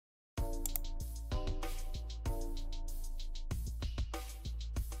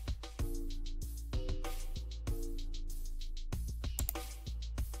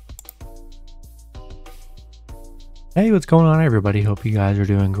Hey, what's going on, everybody? Hope you guys are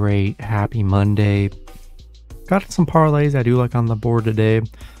doing great. Happy Monday. Got some parlays I do like on the board today.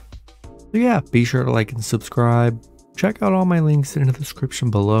 So yeah, be sure to like and subscribe. Check out all my links in the description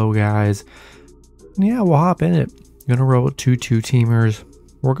below, guys. And yeah, we'll hop in it. Gonna roll with two teamers.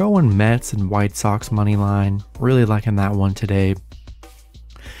 We're going Mets and White Sox money line. Really liking that one today.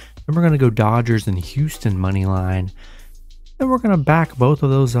 Then we're gonna go Dodgers and Houston money line. Then we're going to back both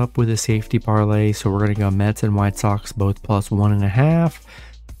of those up with a safety parlay. So we're going to go Mets and White Sox both plus 1.5.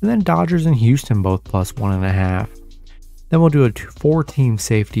 And then Dodgers and Houston both plus 1.5. Then we'll do a 4-team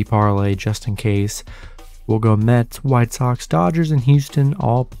safety parlay just in case. We'll go Mets, White Sox, Dodgers, and Houston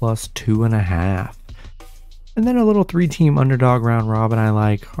all plus 2.5. And then a little 3-team underdog round robin I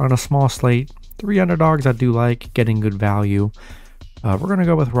like. On a small slate, 3 underdogs I do like, getting good value. We're going to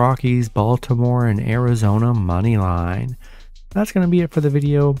go with Rockies, Baltimore, and Arizona money line. That's going to be it for the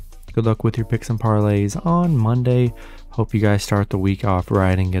video. Good luck with your picks and parlays on Monday. Hope you guys start the week off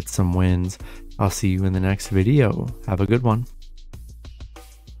right and get some wins. I'll see you in the next video. Have a good one.